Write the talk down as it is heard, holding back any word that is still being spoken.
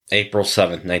April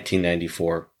 7th,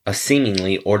 1994. A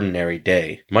seemingly ordinary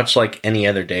day, much like any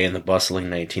other day in the bustling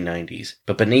 1990s.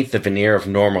 But beneath the veneer of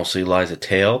normalcy lies a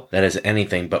tale that is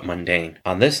anything but mundane.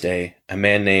 On this day, a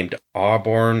man named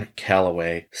Auburn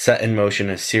Calloway set in motion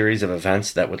a series of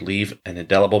events that would leave an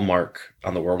indelible mark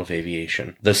on the world of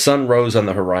aviation. The sun rose on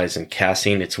the horizon,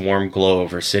 casting its warm glow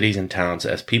over cities and towns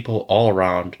as people all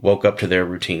around woke up to their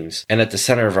routines. And at the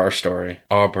center of our story,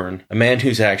 Auburn, a man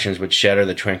whose actions would shatter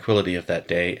the tranquility of that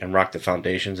day and rock the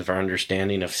foundations of our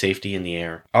understanding of safety in the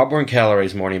air. Auburn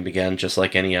Calloway's morning began just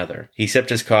like any other. He sipped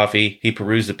his coffee, he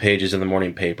perused the pages of the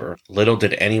morning paper. Little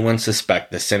did anyone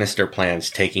suspect the sinister plans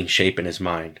taking shape in his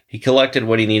mind. He collected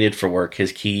what he needed for work,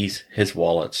 his keys, his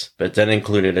wallets, but that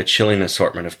included a chilling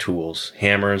assortment of tools,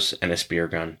 hammers, and a spear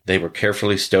gun. They were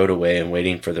carefully stowed away and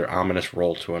waiting for their ominous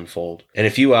role to unfold. In a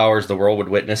few hours, the world would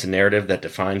witness a narrative that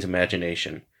defines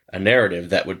imagination. A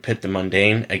narrative that would pit the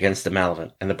mundane against the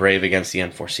malevolent and the brave against the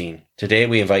unforeseen. Today,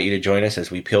 we invite you to join us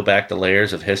as we peel back the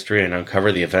layers of history and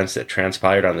uncover the events that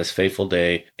transpired on this fateful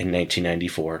day in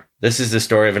 1994. This is the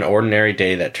story of an ordinary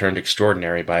day that turned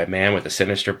extraordinary by a man with a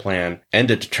sinister plan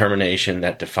and a determination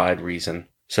that defied reason.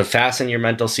 So fasten your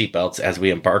mental seatbelts as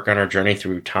we embark on our journey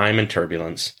through time and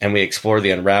turbulence, and we explore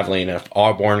the unraveling of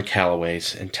Auburn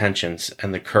Calloway's intentions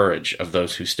and the courage of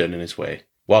those who stood in his way.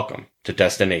 Welcome to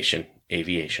Destination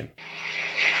Aviation.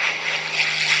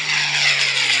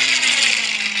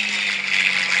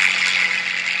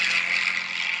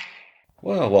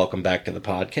 Well, welcome back to the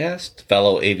podcast,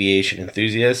 fellow aviation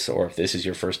enthusiasts, or if this is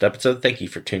your first episode, thank you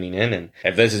for tuning in, and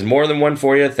if this is more than one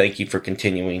for you, thank you for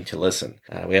continuing to listen.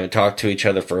 We haven't talked to each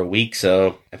other for a week,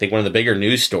 so I think one of the bigger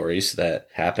news stories that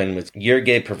happened with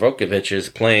Yurgay Provokovich's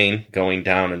plane going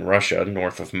down in Russia,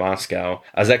 north of Moscow.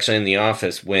 I was actually in the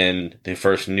office when the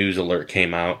first news alert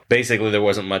came out. Basically, there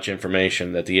wasn't much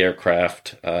information that the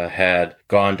aircraft had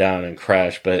gone down and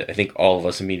crashed, but I think all of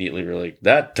us immediately were like,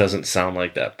 that doesn't sound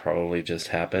like that probably just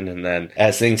happened. And then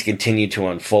as things continued to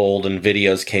unfold and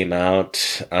videos came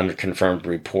out, unconfirmed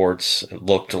reports, it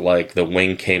looked like the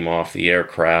wing came off the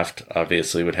aircraft.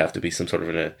 Obviously, would have to be some sort of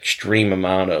an extreme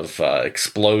amount of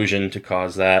explosion to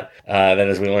cause that. Then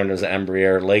as we learned, it was an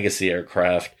Embraer legacy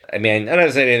aircraft. I mean, I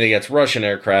don't say anything against Russian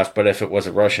aircraft, but if it was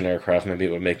a Russian aircraft, maybe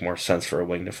it would make more sense for a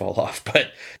wing to fall off.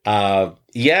 But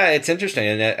yeah, it's interesting.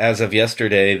 And as of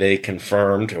yesterday, they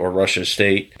confirmed, or Russia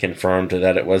state confirmed,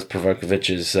 that it was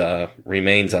Provokovich's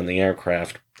remains on the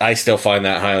aircraft. I still find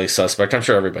that highly suspect. I'm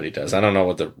sure everybody does. I don't know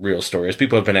what the real story is.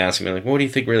 People have been asking me, like, what do you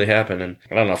think really happened? And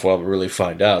I don't know if we'll ever really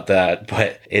find out that,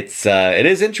 but it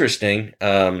is interesting.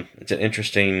 It's an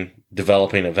interesting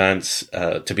developing events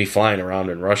to be flying around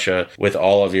in Russia with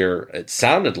all of your, it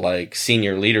sounded like,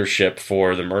 senior leadership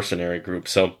for the mercenary group.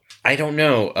 So I don't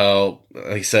know. Like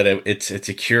I said, it's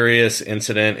a curious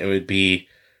incident. It would be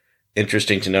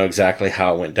interesting to know exactly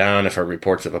how it went down, if there are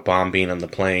reports of a bomb being on the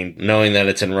plane. Knowing that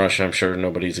it's in Russia, I'm sure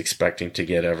nobody's expecting to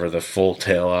get ever the full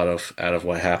tale out of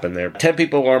what happened there. 10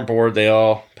 people were on board. They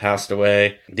all passed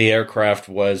away. The aircraft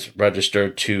was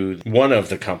registered to one of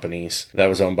the companies that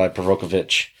was owned by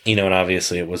Provokovich. And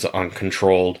obviously it was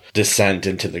uncontrolled descent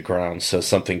into the ground, so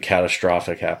something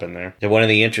catastrophic happened there. And one of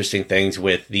the interesting things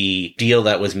with the deal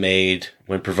that was made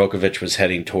when Provokovich was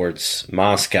heading towards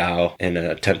Moscow in an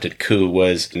attempted coup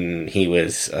was he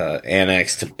was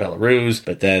annexed to Belarus,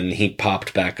 but then he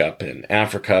popped back up in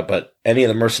Africa. But any of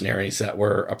the mercenaries that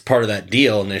were a part of that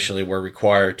deal initially were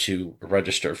required to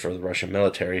register for the Russian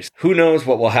military. Who knows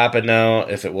what will happen now,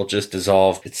 if it will just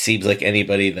dissolve. It seems like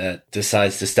anybody that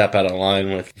decides to step out of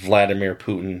line with Vladimir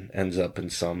Putin ends up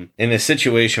in a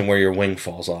situation where your wing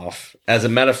falls off, as a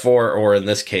metaphor or in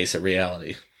this case, a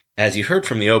reality. As you heard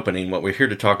from the opening, what we're here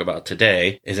to talk about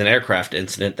today is an aircraft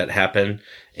incident that happened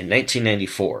in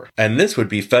 1994. And this would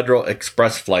be Federal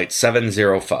Express Flight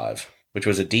 705, which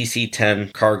was a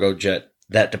DC-10 cargo jet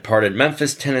that departed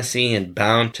Memphis, Tennessee, and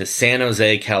bound to San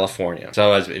Jose, California.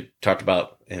 So as we talked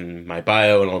about in my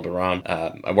bio and a little bit around,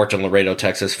 I worked in Laredo,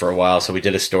 Texas for a while, so we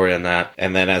did a story on that.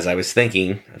 And then as I was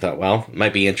thinking, I thought, well, it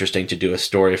might be interesting to do a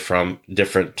story from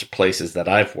different places that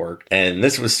I've worked. And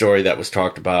this was a story that was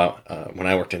talked about when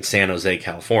I worked in San Jose,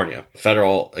 California.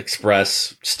 Federal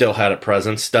Express still had a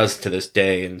presence, does to this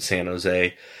day, in San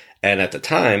Jose. And at the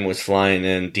time was flying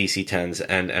in DC-10s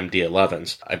and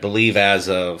MD-11s. I believe as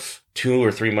of 2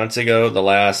 or 3 months ago, the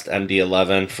last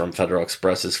MD-11 from Federal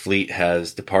Express's fleet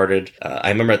has departed. I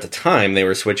remember at the time they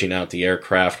were switching out the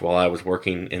aircraft while I was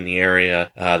working in the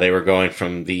area. They were going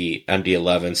from the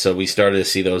MD-11, so we started to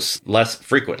see those less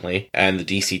frequently, and the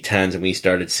DC-10s, and we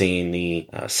started seeing the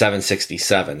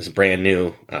 767s, brand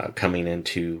new, coming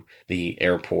into the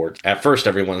airport. At first,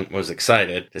 everyone was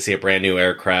excited to see a brand new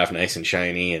aircraft, nice and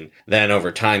shiny, and then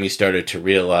over time, you started to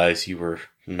realize you were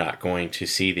not going to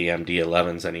see the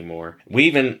MD-11s anymore. We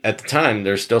even, at the time,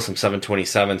 there's still some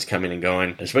 727s coming and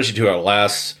going, especially to our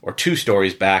last, or 2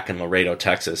 stories back in Laredo,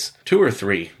 Texas. 2 or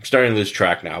 3. I'm starting to lose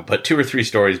track now, but 2 or 3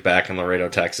 stories back in Laredo,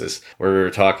 Texas, where we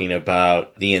were talking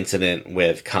about the incident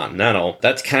with Continental.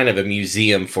 That's kind of a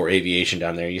museum for aviation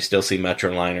down there. You still see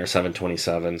Metroliner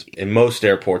 727s. In most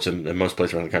airports and in most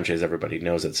places around the country, as everybody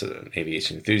knows, it's an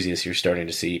aviation enthusiast, you're starting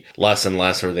to see less and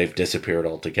less, or they've disappeared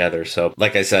altogether. So,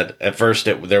 like I said, at first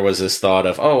there was this thought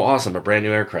of, oh, awesome, a brand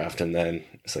new aircraft. And then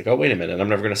it's like, oh, wait a minute, I'm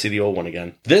never going to see the old one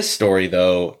again. This story,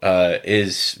 though,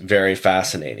 is very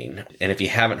fascinating. And if you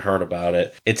haven't heard about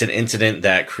it, it's an incident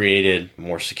that created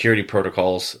more security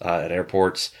protocols at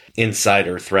airports,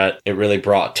 insider threat. It really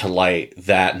brought to light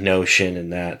that notion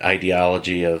and that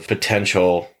ideology of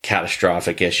potential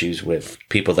catastrophic issues with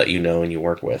people that you know and you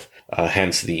work with,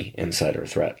 hence the insider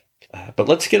threat. But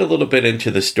let's get a little bit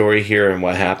into the story here and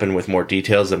what happened with more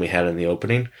details than we had in the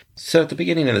opening. So at the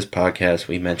beginning of this podcast,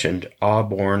 we mentioned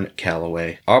Auburn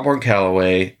Callaway. Auburn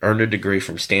Callaway earned a degree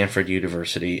from Stanford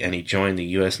University, and he joined the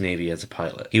U.S. Navy as a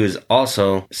pilot. He was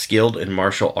also skilled in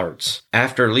martial arts.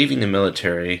 After leaving the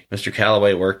military, Mr.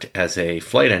 Callaway worked as a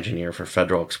flight engineer for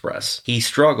Federal Express. He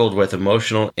struggled with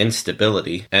emotional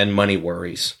instability and money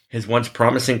worries. His once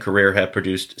promising career had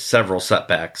produced several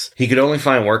setbacks. He could only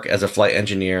find work as a flight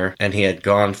engineer, and he had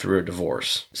gone through a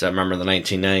divorce. So I remember the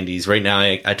 1990s. Right now,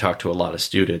 I talk to a lot of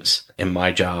students in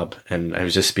my job, and I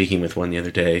was just speaking with one the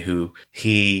other day who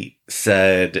he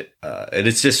said, and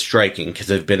it's just striking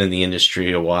because I've been in the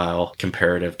industry a while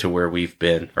comparative to where we've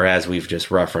been, or as we've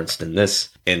just referenced in this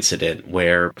incident,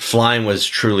 where flying was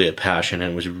truly a passion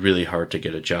and it was really hard to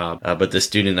get a job. But the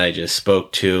student I just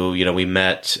spoke to, we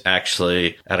met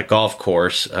actually at a golf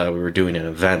course. We were doing an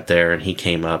event there, and he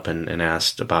came up and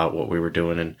asked about what we were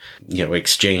doing, and,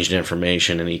 exchanged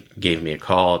information, and he gave me a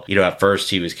call. At first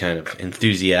he was kind of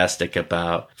enthusiastic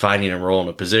about finding a role in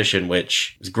a position,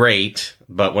 which is great.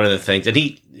 But one of the things,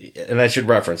 and I should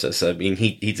reference this, I mean,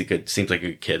 seems like a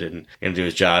good kid and going to do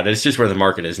his job. And it's just where the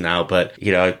market is now. But,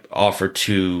 I offered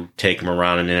to take him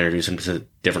around and introduce him to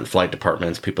different flight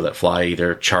departments, people that fly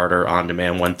either charter,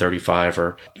 on-demand 135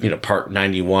 or, Part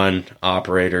 91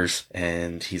 operators.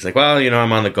 And he's like, well,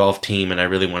 I'm on the golf team and I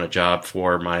really want a job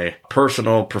for my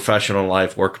personal, professional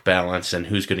life, work balance, and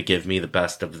who's going to give me the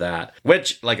best of that?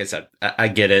 Which, like I said, I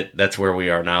get it. That's where we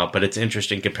are now. But it's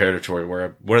interesting compared to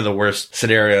where one of the worst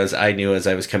scenarios I knew as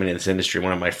I was coming into this industry,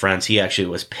 one of my friends, he actually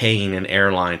was paying an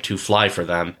airline to fly for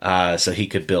them so he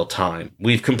could bill time.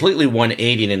 We've completely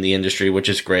 180'd in the industry, which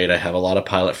is great. I have a lot of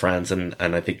pilot friends, and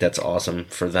I think that's awesome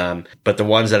for them. But the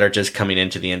ones that are just coming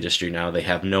into the industry now, they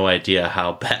have no idea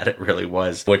how bad it really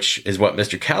was, which is what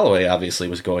Mr. Callaway obviously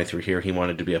was going through here. He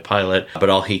wanted to be a pilot, but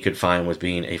all he could find was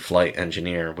being a flight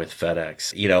engineer with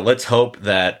FedEx. Let's hope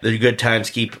that the good times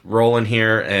keep rolling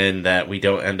here and that we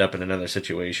don't end up in another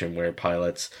situation where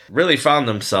pilots really found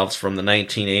themselves from the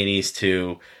 1980s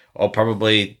to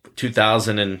probably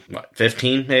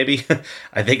 2015, maybe.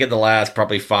 I think in the last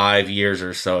probably 5 years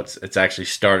or so, it's actually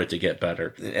started to get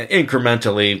better.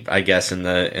 Incrementally, I guess in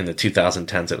the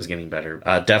 2010s, it was getting better.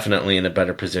 Definitely in a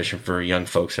better position for young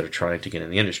folks that are trying to get in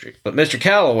the industry. But Mr.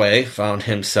 Callaway found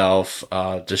himself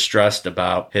distressed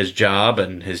about his job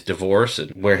and his divorce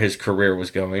and where his career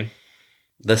was going.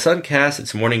 The sun cast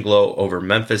its morning glow over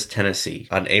Memphis, Tennessee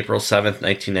on April 7th,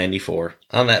 1994.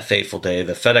 On that fateful day,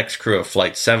 the FedEx crew of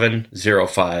Flight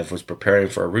 705 was preparing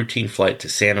for a routine flight to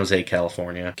San Jose,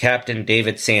 California. Captain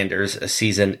David Sanders, a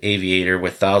seasoned aviator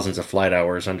with thousands of flight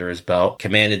hours under his belt,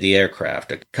 commanded the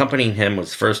aircraft. Accompanying him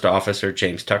was First Officer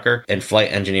James Tucker and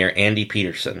Flight Engineer Andy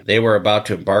Peterson. They were about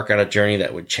to embark on a journey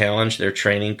that would challenge their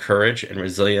training, courage, and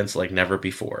resilience like never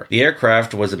before. The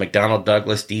aircraft was a McDonnell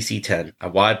Douglas DC-10, a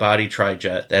wide-body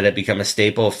tri-jet that had become a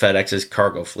staple of FedEx's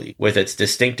cargo fleet. With its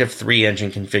distinctive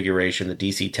 3-engine configuration, the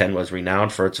DC-10 was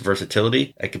renowned for its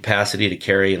versatility and capacity to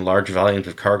carry in large volumes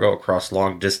of cargo across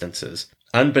long distances.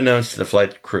 Unbeknownst to the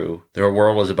flight crew, their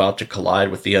world was about to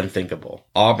collide with the unthinkable.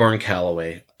 Auburn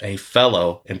Calloway, a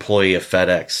fellow employee of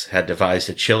FedEx, had devised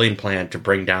a chilling plan to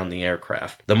bring down the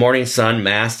aircraft. The morning sun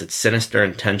masked its sinister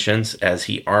intentions as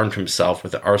he armed himself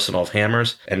with an arsenal of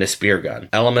hammers and a spear gun,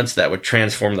 elements that would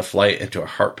transform the flight into a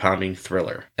heart-pounding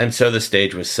thriller. And so the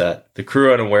stage was set. The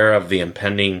crew, unaware of the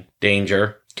impending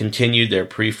danger, continued their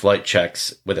pre-flight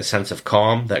checks with a sense of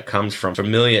calm that comes from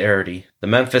familiarity. The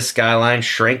Memphis skyline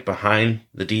shrank behind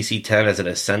the DC-10 as it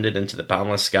ascended into the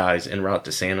boundless skies en route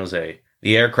to San Jose.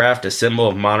 The aircraft, a symbol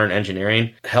of modern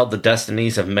engineering, held the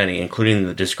destinies of many, including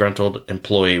the disgruntled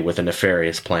employee with a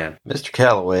nefarious plan. Mr.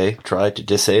 Calloway tried to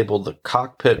disable the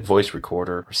cockpit voice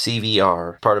recorder, or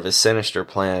CVR, part of his sinister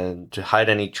plan to hide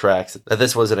any tracks that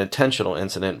this was an intentional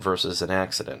incident versus an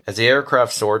accident. As the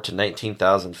aircraft soared to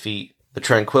 19,000 feet, the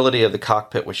tranquility of the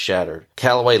cockpit was shattered.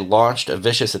 Calloway launched a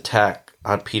vicious attack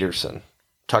on Peterson,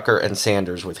 Tucker, and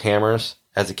Sanders with hammers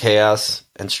as the chaos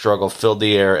and struggle filled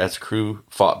the air as crew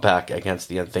fought back against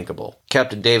the unthinkable.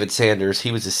 Captain David Sanders,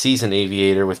 he was a seasoned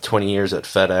aviator with 20 years at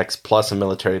FedEx, plus a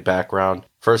military background.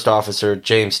 First Officer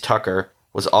James Tucker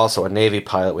was also a Navy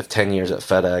pilot with 10 years at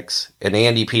FedEx, and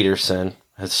Andy Peterson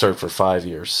had served for 5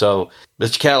 years. So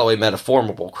Mr. Calloway met a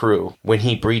formidable crew when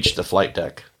he breached the flight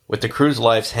deck. With the crew's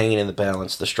lives hanging in the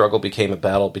balance, the struggle became a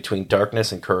battle between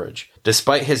darkness and courage.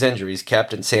 Despite his injuries,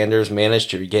 Captain Sanders managed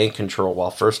to regain control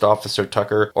while First Officer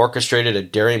Tucker orchestrated a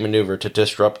daring maneuver to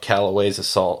disrupt Calloway's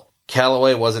assault.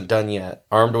 Calloway wasn't done yet.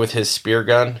 Armed with his spear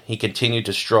gun, he continued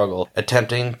to struggle,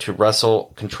 attempting to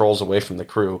wrestle controls away from the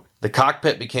crew. The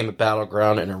cockpit became a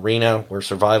battleground, an arena where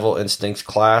survival instincts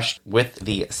clashed with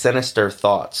the sinister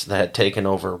thoughts that had taken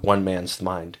over one man's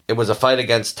mind. It was a fight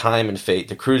against time and fate.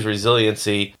 The crew's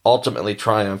resiliency ultimately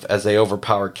triumphed as they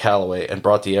overpowered Calloway and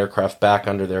brought the aircraft back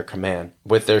under their command.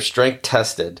 With their strength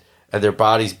tested and their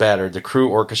bodies battered, the crew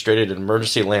orchestrated an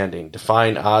emergency landing,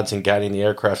 defying odds and guiding the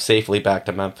aircraft safely back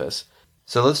to Memphis.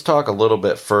 So let's talk a little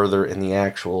bit further in the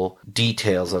actual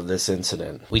details of this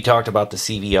incident. We talked about the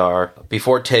CVR.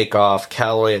 Before takeoff,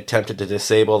 Calloway attempted to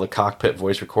disable the cockpit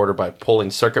voice recorder by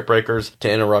pulling circuit breakers to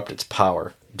interrupt its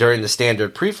power. During the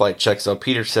standard pre-flight checks, though,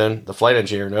 Peterson, the flight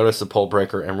engineer, noticed the pull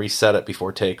breaker and reset it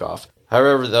before takeoff.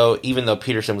 However, even though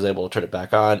Peterson was able to turn it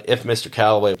back on, if Mr.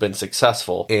 Calloway had been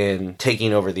successful in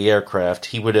taking over the aircraft,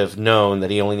 he would have known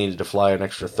that he only needed to fly an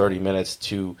extra 30 minutes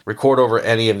to record over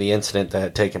any of the incident that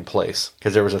had taken place,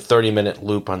 because there was a 30-minute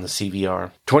loop on the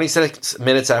CVR. 26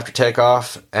 minutes after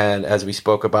takeoff, and as we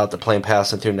spoke about the plane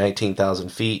passing through 19,000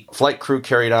 feet, flight crew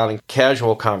carried on a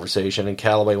casual conversation, and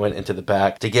Calloway went into the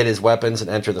back to get his weapons and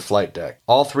enter the flight deck.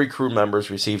 All three crew members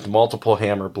received multiple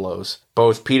hammer blows.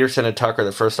 Both Peterson and Tucker,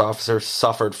 the first officer,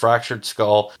 suffered fractured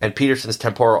skull, and Peterson's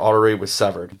temporal artery was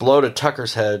severed. A blow to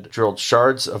Tucker's head drilled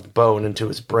shards of bone into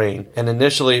his brain, and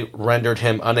initially rendered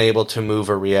him unable to move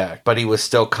or react, but he was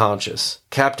still conscious.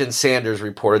 Captain Sanders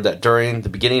reported that during the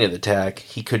beginning of the attack,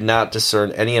 he could not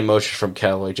discern any emotion from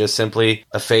Calloway, just simply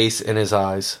a face in his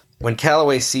eyes. When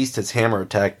Calloway ceased his hammer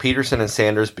attack, Peterson and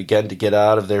Sanders began to get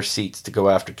out of their seats to go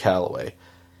after Calloway.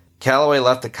 Calloway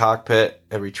left the cockpit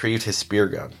and retrieved his spear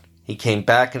gun. He came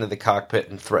back into the cockpit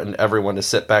and threatened everyone to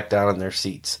sit back down in their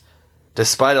seats.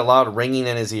 Despite a loud ringing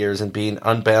in his ears and being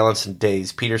unbalanced and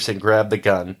dazed, Peterson grabbed the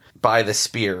gun by the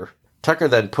spear. Tucker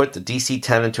then put the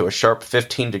DC-10 into a sharp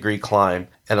 15-degree climb,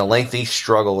 and a lengthy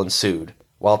struggle ensued.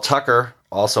 While Tucker,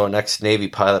 also an ex-Navy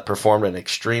pilot, performed an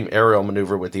extreme aerial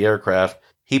maneuver with the aircraft,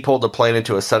 he pulled the plane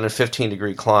into a sudden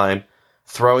 15-degree climb,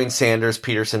 throwing Sanders,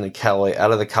 Peterson, and Calloway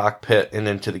out of the cockpit and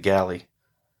into the galley.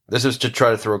 This was to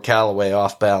try to throw Calloway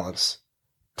off balance.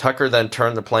 Tucker then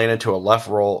turned the plane into a left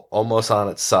roll almost on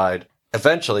its side.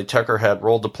 Eventually, Tucker had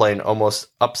rolled the plane almost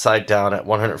upside down at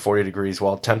 140 degrees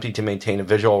while attempting to maintain a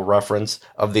visual reference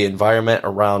of the environment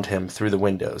around him through the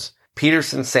windows.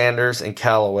 Peterson, Sanders, and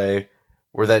Calloway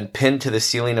were then pinned to the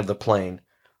ceiling of the plane.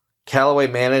 Calloway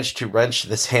managed to wrench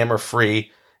this hammer free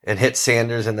and hit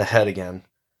Sanders in the head again.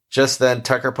 Just then,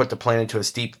 Tucker put the plane into a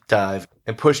steep dive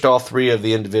and pushed all three of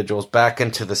the individuals back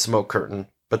into the smoke curtain,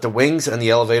 but the wings and the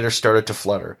elevator started to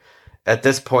flutter. At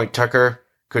this point, Tucker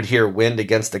could hear wind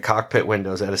against the cockpit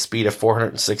windows at a speed of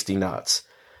 460 knots.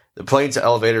 The plane's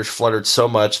elevators fluttered so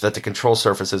much that the control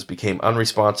surfaces became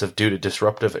unresponsive due to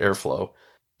disruptive airflow.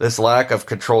 This lack of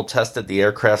control tested the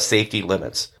aircraft's safety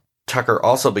limits. Tucker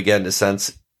also began to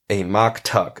sense a Mach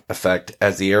tuck effect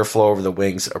as the airflow over the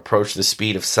wings approached the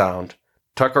speed of sound.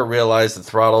 Tucker realized the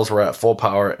throttles were at full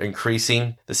power,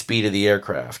 increasing the speed of the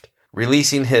aircraft.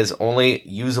 Releasing his only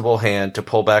usable hand to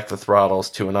pull back the throttles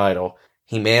to an idle,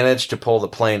 he managed to pull the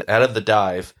plane out of the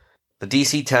dive. The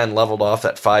DC-10 leveled off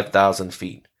at 5,000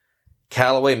 feet.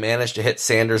 Calloway managed to hit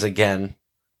Sanders again,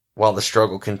 while the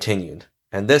struggle continued,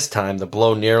 and this time the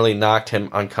blow nearly knocked him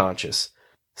unconscious.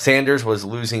 Sanders was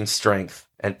losing strength,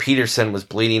 and Peterson was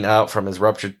bleeding out from his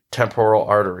ruptured temporal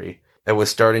artery and was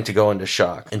starting to go into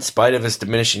shock. In spite of his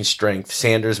diminishing strength,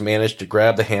 Sanders managed to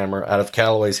grab the hammer out of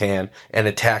Calloway's hand and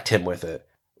attacked him with it.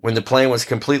 When the plane was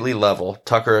completely level,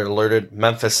 Tucker alerted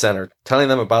Memphis Center, telling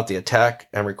them about the attack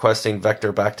and requesting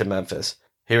Vector back to Memphis.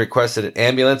 He requested an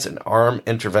ambulance and armed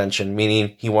intervention,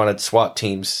 meaning he wanted SWAT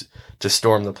teams to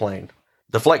storm the plane.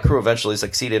 The flight crew eventually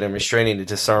succeeded in restraining and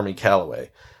disarming Calloway,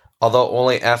 although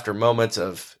only after moments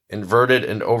of inverted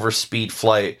and overspeed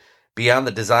flight beyond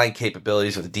the design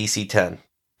capabilities of the DC-10.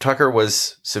 Tucker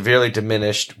was severely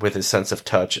diminished with his sense of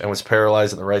touch and was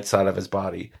paralyzed on the right side of his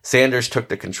body. Sanders took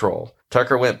the control.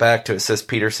 Tucker went back to assist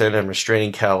Peterson in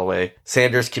restraining Calloway.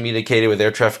 Sanders communicated with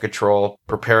air traffic control,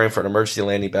 preparing for an emergency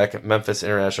landing back at Memphis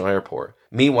International Airport.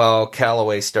 Meanwhile,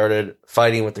 Calloway started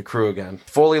fighting with the crew again.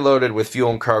 Fully loaded with fuel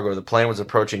and cargo, the plane was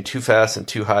approaching too fast and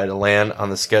too high to land on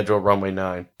the scheduled runway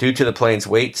 9. Due to the plane's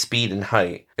weight, speed, and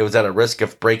height, it was at a risk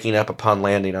of breaking up upon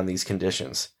landing on these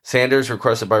conditions. Sanders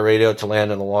requested by radio to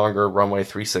land on the longer runway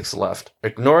 36 left.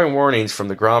 Ignoring warnings from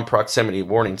the ground proximity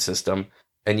warning system,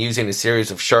 and using a series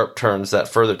of sharp turns that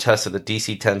further tested the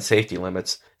DC-10 safety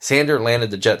limits, Sanders landed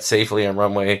the jet safely on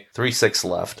runway 36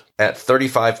 left, at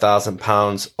 35,000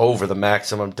 pounds over the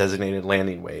maximum designated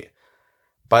landing weight.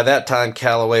 By that time,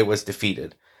 Calloway was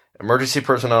defeated. Emergency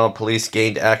personnel and police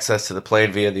gained access to the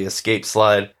plane via the escape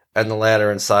slide and the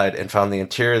ladder inside and found the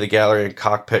interior of the gallery and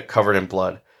cockpit covered in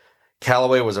blood.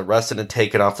 Calloway was arrested and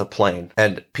taken off the plane,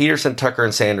 and Peterson, Tucker,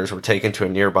 and Sanders were taken to a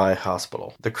nearby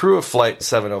hospital. The crew of Flight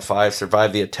 705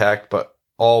 survived the attack, but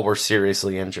all were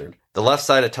seriously injured. The left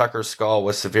side of Tucker's skull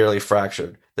was severely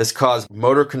fractured. This caused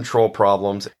motor control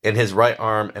problems in his right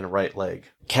arm and right leg.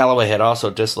 Calloway had also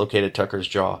dislocated Tucker's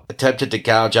jaw, attempted to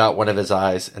gouge out one of his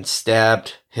eyes, and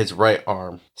stabbed his right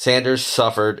arm. Sanders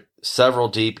suffered several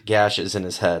deep gashes in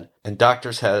his head, and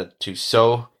doctors had to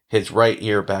sew his right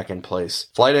ear back in place.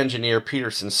 Flight engineer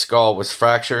Peterson's skull was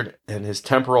fractured and his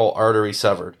temporal artery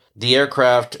severed. The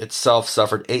aircraft itself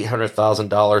suffered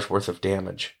 $800,000 worth of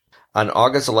damage. On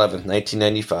August 11,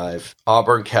 1995,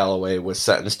 Auburn Calloway was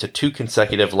sentenced to 2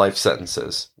 consecutive life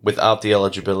sentences without the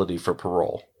eligibility for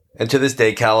parole. And to this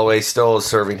day, Calloway still is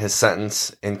serving his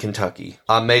sentence in Kentucky.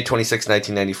 On May 26,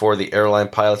 1994, the Airline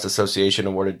Pilots Association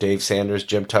awarded Dave Sanders,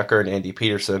 Jim Tucker, and Andy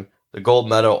Peterson the Gold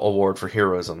Medal Award for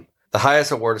Heroism, the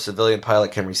highest award a civilian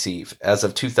pilot can receive. As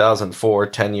of 2004,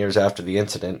 10 years after the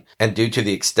incident, and due to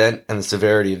the extent and the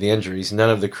severity of the injuries, none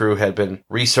of the crew had been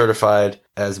recertified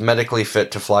as medically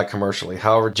fit to fly commercially.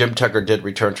 However, Jim Tucker did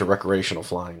return to recreational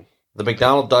flying. The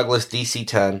McDonnell Douglas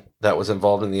DC-10 that was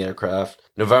involved in the aircraft,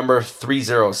 November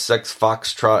 306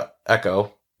 Foxtrot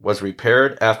Echo, was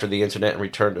repaired after the incident and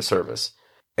returned to service.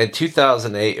 In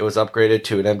 2008, it was upgraded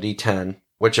to an MD-10,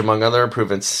 which, among other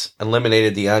improvements,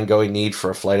 eliminated the ongoing need for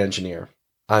a flight engineer.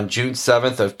 On June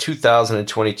 7th of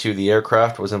 2022, the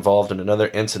aircraft was involved in another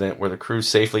incident where the crew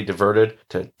safely diverted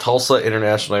to Tulsa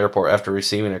International Airport after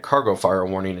receiving a cargo fire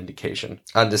warning indication.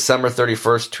 On December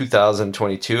 31st,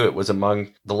 2022, it was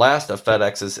among the last of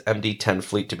FedEx's MD-10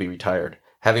 fleet to be retired,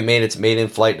 having made its maiden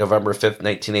flight November 5th,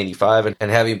 1985,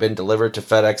 and having been delivered to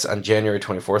FedEx on January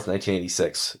 24th,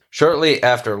 1986. Shortly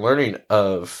after learning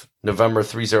of November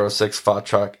 306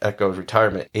 Foxtrot Echo's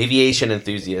retirement, aviation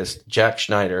enthusiast Jack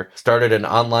Schneider started an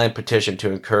online petition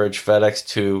to encourage FedEx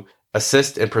to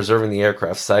assist in preserving the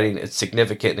aircraft, citing its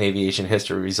significant in aviation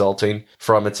history resulting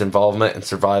from its involvement and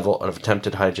survival of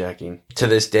attempted hijacking. To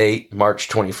this date, March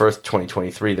 21st,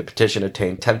 2023, the petition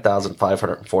attained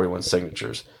 10,541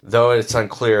 signatures, though it's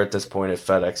unclear at this point if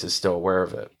FedEx is still aware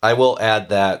of it. I will add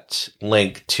that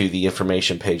link to the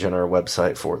information page on our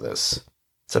website for this.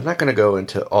 So I'm not going to go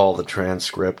into all the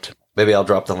transcript. Maybe I'll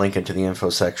drop the link into the info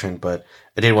section, but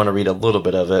I did want to read a little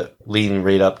bit of it, leading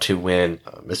right up to when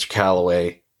Mr.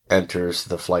 Calloway enters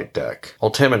the flight deck.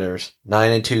 Altimeters,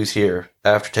 9 and 2's here.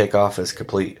 After takeoff is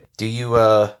complete. Do you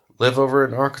live over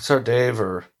in Arkansas, Dave,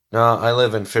 or? No, I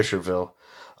live in Fisherville.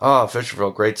 Oh,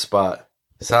 Fisherville, great spot.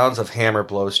 Sounds of hammer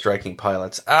blows striking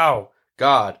pilots. Ow!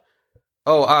 God!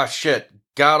 Oh, shit!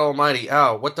 God almighty,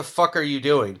 ow! What the fuck are you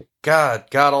doing? God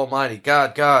almighty,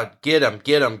 God, get him.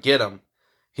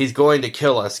 He's going to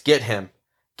kill us, get him.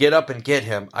 Get up and get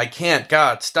him. I can't,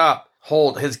 God, stop.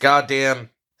 Hold his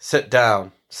goddamn... Sit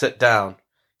down.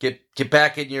 Get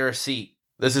back in your seat.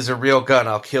 This is a real gun,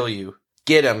 I'll kill you.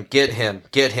 Get him. Bank angle.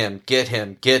 Get him.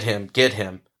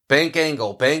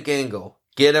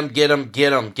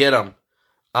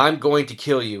 I'm going to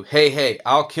kill you. Hey,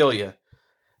 I'll kill you.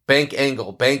 Bank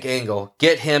angle.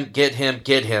 Get him.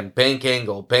 Bank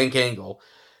angle.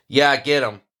 Yeah, get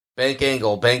him. Bank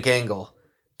angle, bank angle.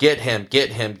 Get him,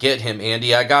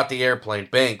 Andy. I got the airplane.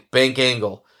 Bank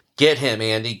angle. Get him,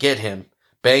 Andy, get him.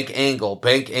 Bank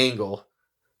angle.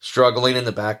 Struggling in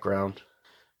the background.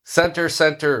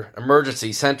 Center,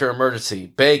 emergency.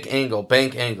 Bank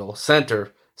angle.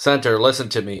 Center, listen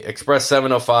to me. Express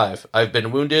 705. I've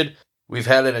been wounded. We've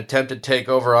had an attempted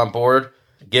takeover on board.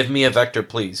 Give me a vector,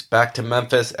 please. Back to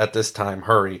Memphis at this time.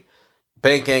 Hurry.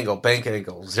 Bank angle.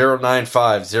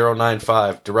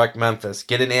 095. Direct Memphis.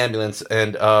 Get an ambulance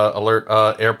and alert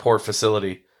airport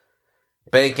facility.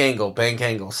 Bank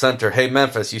angle. Center. Hey,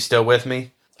 Memphis, you still with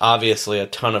me? Obviously, a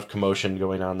ton of commotion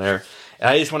going on there. And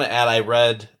I just want to add, I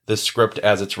read the script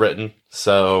as it's written.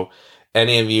 So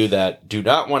any of you that do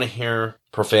not want to hear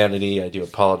profanity, I do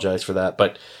apologize for that.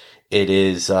 But it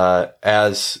is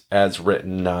as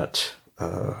written, not...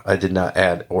 I did not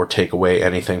add or take away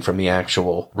anything from the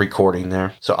actual recording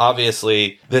there. So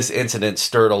obviously, this incident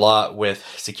stirred a lot with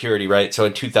security, right? So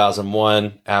in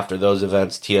 2001, after those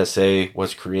events, TSA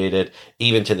was created.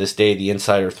 Even to this day, the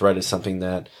insider threat is something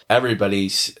that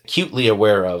everybody's acutely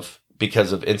aware of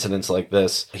because of incidents like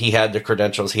this. He had the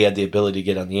credentials. He had the ability to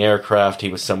get on the aircraft. He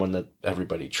was someone that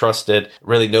everybody trusted.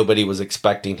 Really, nobody was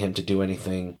expecting him to do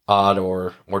anything odd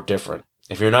or different.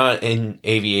 If you're not in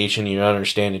aviation, you don't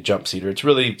understand a jump seater. It's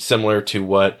really similar to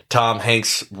what Tom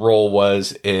Hanks' role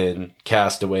was in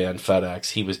Castaway on FedEx.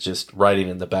 He was just riding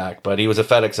in the back, but he was a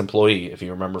FedEx employee, if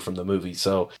you remember from the movie.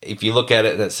 So if you look at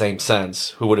it in that same sense,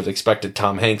 who would have expected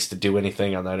Tom Hanks to do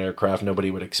anything on that aircraft? Nobody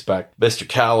would expect Mr.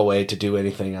 Calloway to do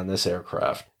anything on this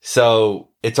aircraft. So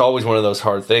it's always one of those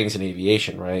hard things in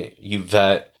aviation, right? You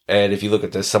vet. And if you look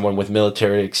at this, someone with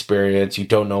military experience, you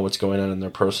don't know what's going on in their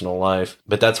personal life.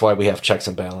 But that's why we have checks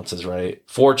and balances, right?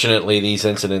 Fortunately, these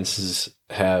incidences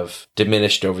have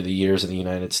diminished over the years in the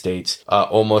United States,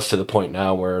 almost to the point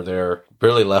now where they're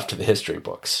really left to the history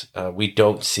books. We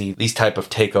don't see these type of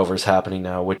takeovers happening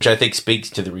now, which I think speaks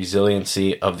to the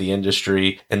resiliency of the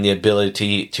industry and the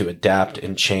ability to adapt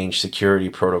and change security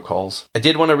protocols. I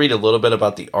did want to read a little bit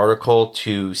about the article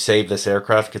to save this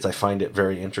aircraft because I find it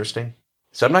very interesting.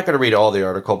 So I'm not going to read all the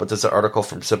article, but this is an article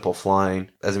from Simple Flying.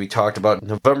 As we talked about,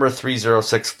 November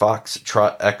 306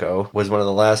 Foxtrot Echo was one of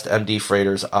the last MD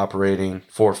freighters operating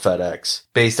for FedEx.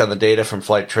 Based on the data from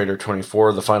Flight Trader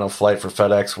 24, the final flight for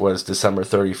FedEx was December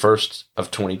 31st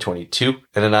of 2022,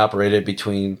 and it operated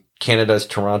between Canada's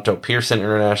Toronto Pearson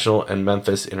International and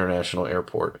Memphis International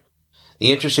Airport.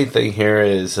 The interesting thing here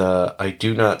is I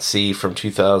do not see from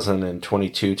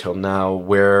 2022 till now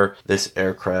where this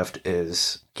aircraft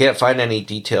is. Can't find any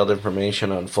detailed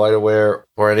information on FlightAware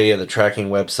or any of the tracking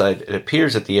website. It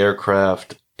appears that the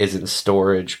aircraft is in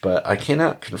storage, but I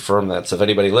cannot confirm that. So if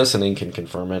anybody listening can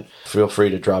confirm it, feel free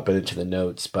to drop it into the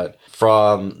notes. But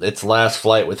from its last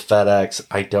flight with FedEx,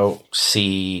 I don't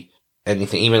see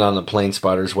anything. Even on the Plane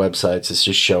Spotters websites, it's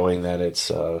just showing that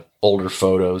it's older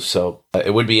photos. So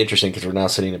it would be interesting because we're now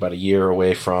sitting about a year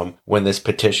away from when this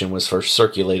petition was first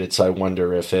circulated. So I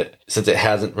wonder if since it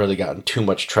hasn't really gotten too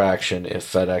much traction,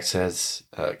 if FedEx has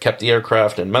kept the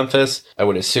aircraft in Memphis. I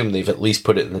would assume they've at least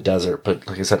put it in the desert. But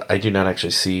like I said, I do not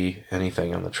actually see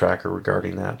anything on the tracker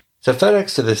regarding that. So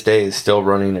FedEx to this day is still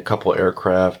running a couple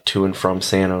aircraft to and from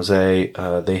San Jose.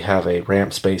 They have a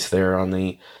ramp space there on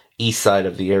the east side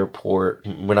of the airport.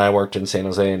 When I worked in San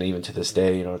Jose, and even to this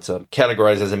day, it's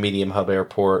categorized as a medium hub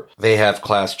airport. They have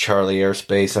Class Charlie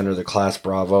airspace under the Class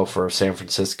Bravo for San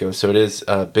Francisco, so it is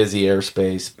a busy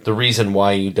airspace. The reason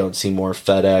why you don't see more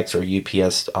FedEx or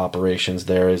UPS operations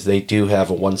there is they do have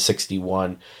a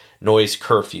 161 noise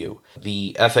curfew.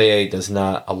 The FAA does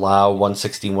not allow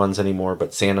 161s anymore,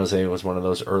 but San Jose was one of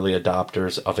those early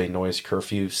adopters of a noise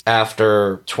curfew.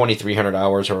 After 2300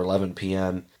 hours or 11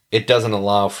 p.m., it doesn't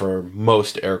allow for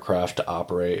most aircraft to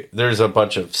operate. There's a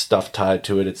bunch of stuff tied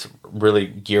to it. It's really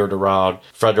geared around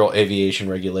Federal Aviation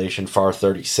Regulation FAR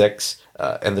 36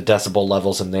 and the decibel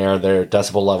levels in there. Their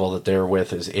decibel level that they're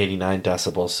with is 89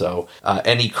 decibels. So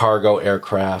any cargo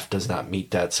aircraft does not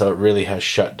meet that. So it really has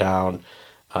shut down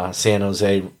San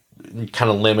Jose, kind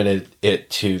of limited it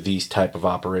to these type of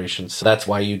operations. So that's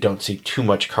why you don't see too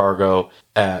much cargo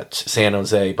at San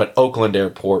Jose, but Oakland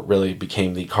Airport really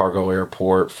became the cargo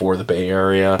airport for the Bay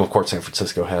Area. Of course, San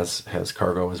Francisco has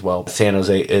cargo as well. San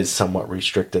Jose is somewhat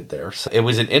restricted there. So it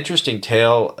was an interesting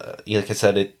tale. Like I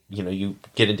said, you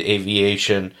get into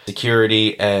aviation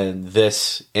security, and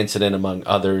this incident, among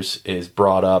others, is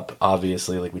brought up,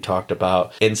 obviously, like we talked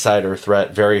about. Insider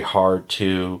threat, very hard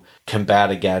to combat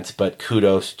against, but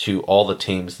kudos to all the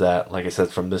teams that, like I said,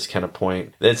 from this kind of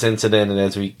point, this incident, and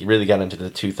as we really got into the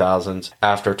 2000s,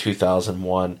 after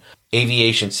 2001,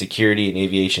 aviation security and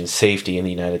aviation safety in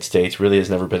the United States really has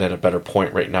never been at a better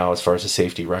point right now as far as a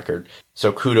safety record.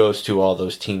 So kudos to all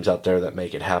those teams out there that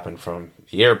make it happen, from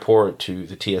the airport to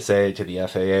the TSA to the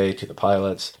FAA to the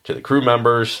pilots to the crew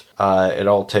members. It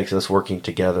all takes us working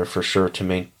together for sure to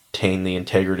maintain the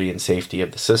integrity and safety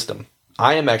of the system.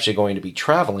 I am actually going to be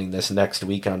traveling this next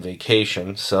week on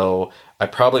vacation, so I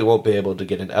probably won't be able to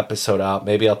get an episode out.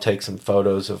 Maybe I'll take some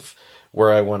photos of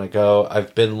where I want to go.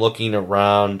 I've been looking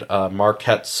around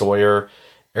Marquette Sawyer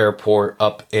Airport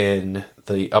up in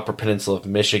the Upper Peninsula of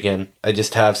Michigan. I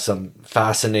just have some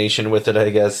fascination with it, I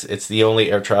guess. It's the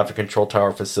only air traffic control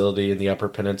tower facility in the Upper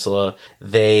Peninsula.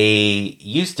 They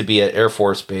used to be at Air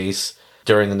Force Base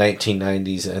during the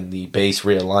 1990s, and the base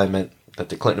realignment that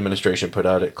the Clinton administration put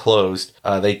out, it closed.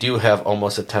 They do have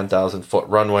almost a 10,000 foot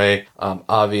runway,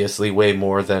 obviously way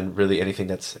more than really anything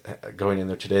that's going in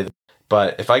there today.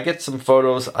 But if I get some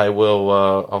photos,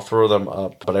 I'll throw them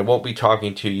up. But I won't be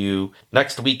talking to you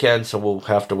next weekend, so we'll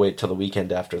have to wait till the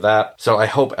weekend after that. So I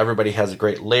hope everybody has a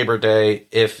great Labor Day.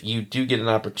 If you do get an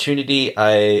opportunity,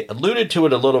 I alluded to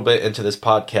it a little bit into this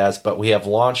podcast, but we have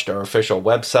launched our official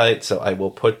website, so I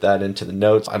will put that into the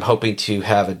notes. I'm hoping to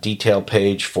have a detail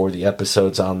page for the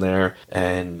episodes on there,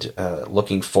 and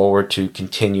looking forward to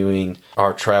continuing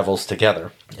our travels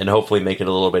together and hopefully make it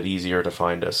a little bit easier to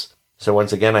find us. So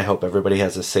once again, I hope everybody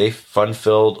has a safe,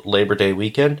 fun-filled Labor Day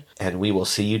weekend, and we will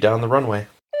see you down the runway.